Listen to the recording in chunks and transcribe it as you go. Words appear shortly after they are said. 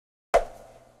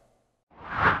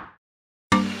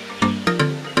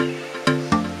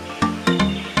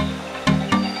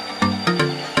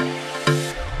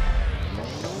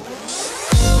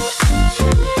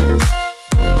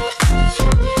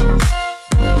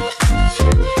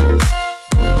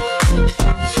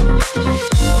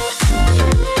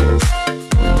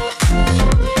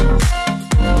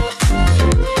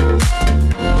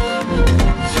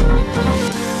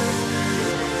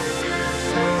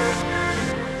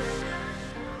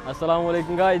Assalamu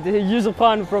alaikum guys, this is Yusuf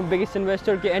Khan from Biggest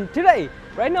Investor Turkey, and today,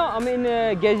 right now I'm in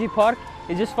Gezi Park.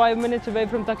 It's just 5 minutes away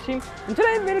from Taksim, and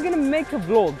today we're gonna make a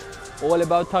vlog all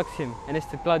about Taksim and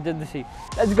Istiklal Caddesi.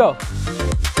 Let's go!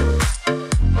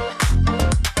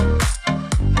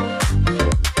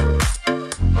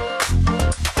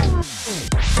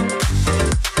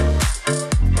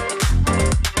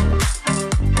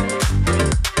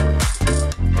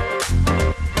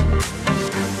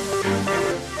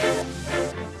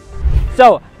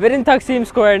 So, we're in Taksim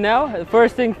Square now.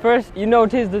 First thing first, you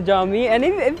notice the Jami, and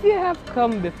if you have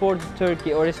come before to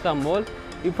Turkey or Istanbul,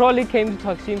 you probably came to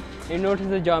Taksim and you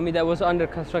noticed the Jami that was under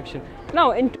construction.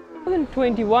 Now, in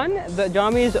 2021, the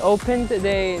Jami is opened.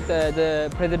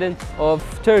 The president of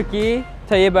Turkey,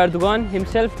 Tayyip Erdogan,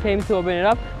 himself came to open it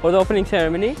up for the opening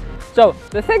ceremony. So,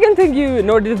 the second thing you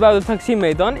notice about the Taksim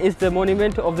Meydan is the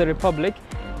Monument of the Republic.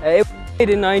 It was made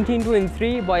in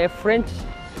 1923 by a French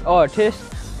artist.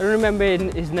 I don't remember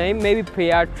his name, maybe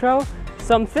Pietro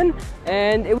something,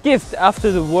 and it was a gift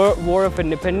after the War of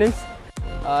Independence.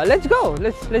 Let's go,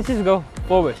 let's just go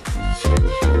forward.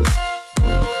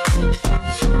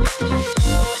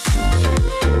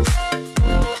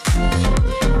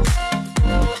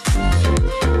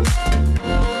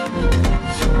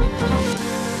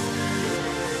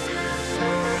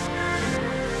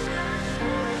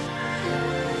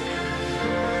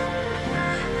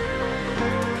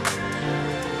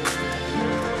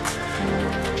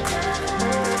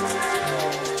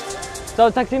 So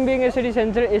Taksim, being a city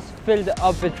center, is filled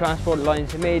up with transport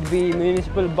lines, may it be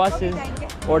municipal buses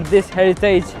or this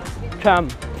heritage tram.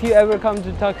 If you ever come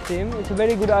to Taksim, it's a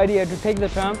very good idea to take the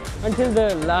tram until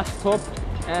the last stop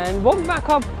and walk back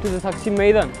up to the Taksim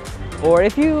Meydan. Or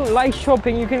if you like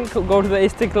shopping, you can go to the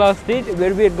Istiklal Street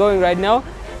where we're going right now.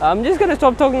 I'm just gonna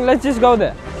stop talking, let's just go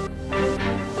there.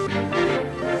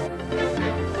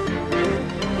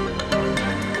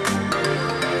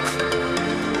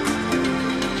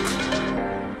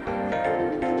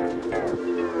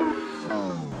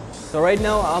 So right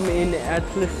now I'm in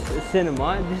Atlas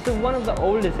Cinema. This is one of the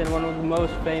oldest and one of the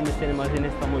most famous cinemas in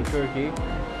Istanbul, Turkey.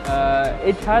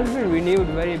 It has been renewed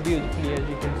very beautifully, as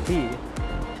you can see.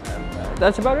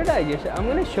 That's about it, I guess. I'm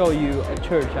going to show you a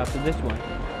church after this one,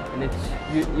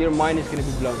 and your mind is going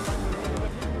to be blown.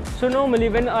 So normally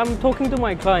when I'm talking to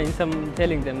my clients, I'm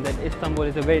telling them that Istanbul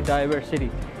is a very diverse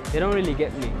city. They don't really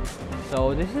get me.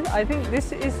 So I think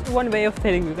this is one way of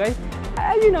telling you guys.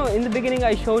 As you know, in the beginning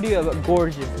I showed you a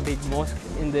gorgeous big mosque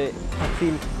in the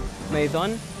Taksim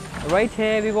Meydan. Right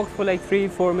here we walked for like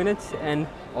 3-4 minutes and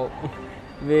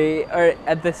we are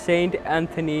at the Saint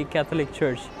Anthony Catholic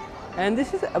Church. And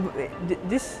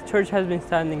this church has been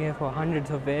standing here for hundreds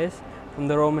of years from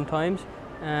the Roman times,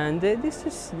 and this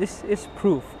is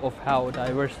proof of how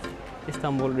diverse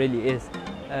Istanbul really is.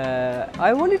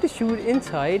 I wanted to shoot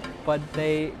inside, but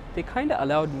they kind of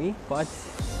allowed me, but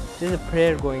there's a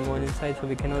prayer going on inside, so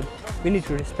we need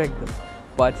to respect them.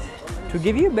 But to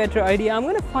give you a better idea, I'm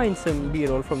gonna find some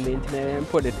B-roll from the internet and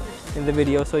put it in the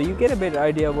video so you get a better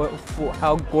idea of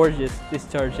how gorgeous this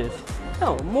church is.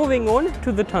 Now, moving on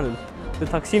to the tunnel, the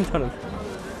Taksim tunnel.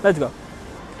 Let's go.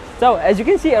 So, as you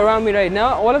can see around me right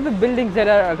now, all of the buildings that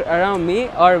are around me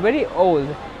are very old.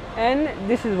 And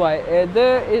this is why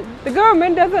the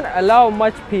government doesn't allow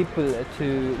much people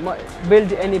to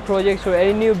build any projects or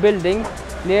any new building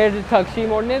near the Taksim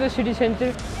or near the city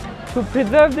center to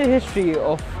preserve the history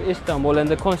of Istanbul and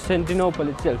the Constantinople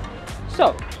itself.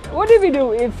 So, what do we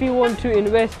do if we want to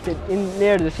invest it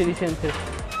near the city center?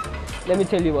 Let me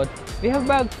tell you what. We have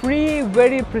about 3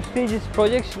 very prestigious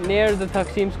projects near the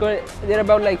Taksim Square. They're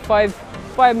about like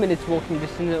 5 minutes walking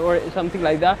distance or something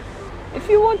like that. If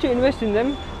you want to invest in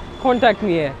them, contact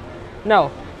me here.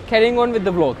 Now, carrying on with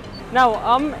the vlog. Now,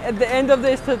 I'm at the end of the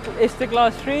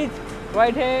Istiklal Street.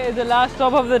 Right here is the last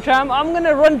stop of the tram. I'm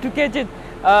gonna run to catch it.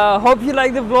 Hope you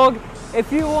like the vlog.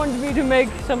 If you want me to make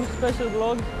some special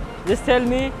vlogs, just tell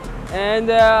me. And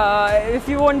if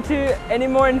you want any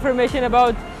more information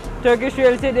about Turkish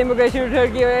real estate, immigration to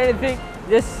Turkey or anything,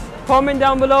 just comment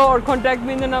down below or contact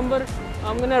me in the number.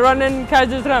 I'm gonna run and catch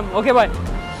the tram. Okay, bye.